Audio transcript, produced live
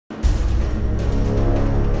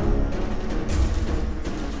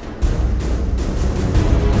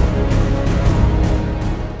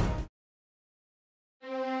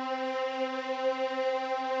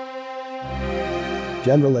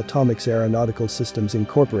General Atomics Aeronautical Systems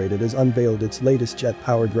Incorporated has unveiled its latest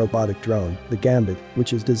jet-powered robotic drone, the Gambit,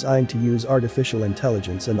 which is designed to use artificial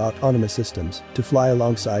intelligence and autonomous systems to fly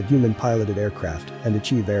alongside human-piloted aircraft and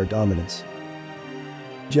achieve air dominance.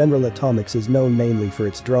 General Atomics is known mainly for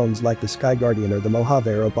its drones like the Sky Guardian or the Mojave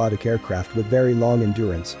robotic aircraft with very long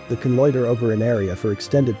endurance that can loiter over an area for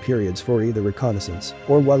extended periods for either reconnaissance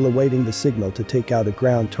or while awaiting the signal to take out a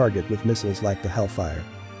ground target with missiles like the Hellfire.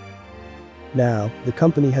 Now, the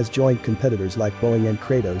company has joined competitors like Boeing and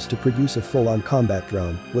Kratos to produce a full-on combat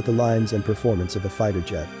drone with the lines and performance of a fighter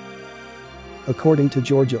jet. According to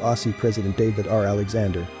GA-ASI President David R.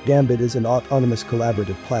 Alexander, Gambit is an autonomous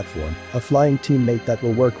collaborative platform, a flying teammate that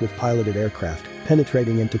will work with piloted aircraft,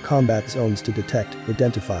 penetrating into combat zones to detect,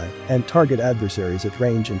 identify, and target adversaries at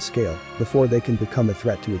range and scale before they can become a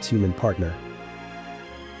threat to its human partner.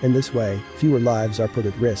 In this way, fewer lives are put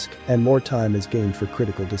at risk and more time is gained for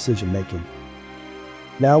critical decision-making.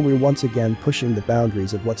 Now we're once again pushing the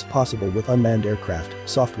boundaries of what's possible with unmanned aircraft,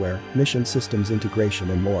 software, mission systems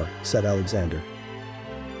integration and more, said Alexander.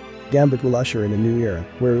 Gambit will usher in a new era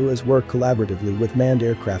where UAS work collaboratively with manned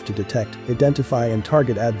aircraft to detect, identify and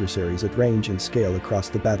target adversaries at range and scale across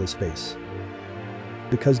the battle space.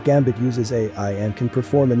 Because Gambit uses AI and can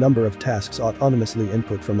perform a number of tasks autonomously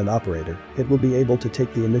input from an operator, it will be able to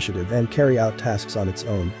take the initiative and carry out tasks on its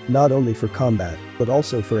own, not only for combat, but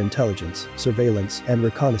also for intelligence, surveillance, and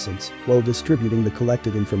reconnaissance, while distributing the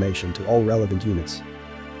collected information to all relevant units.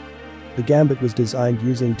 The Gambit was designed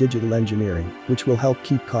using digital engineering, which will help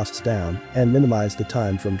keep costs down and minimize the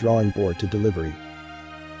time from drawing board to delivery.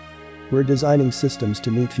 We're designing systems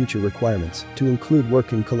to meet future requirements, to include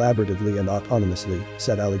working collaboratively and autonomously,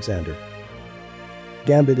 said Alexander.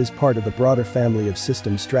 Gambit is part of a broader family of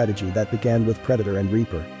systems strategy that began with Predator and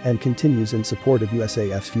Reaper and continues in support of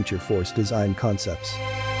USAF's Future Force design concepts.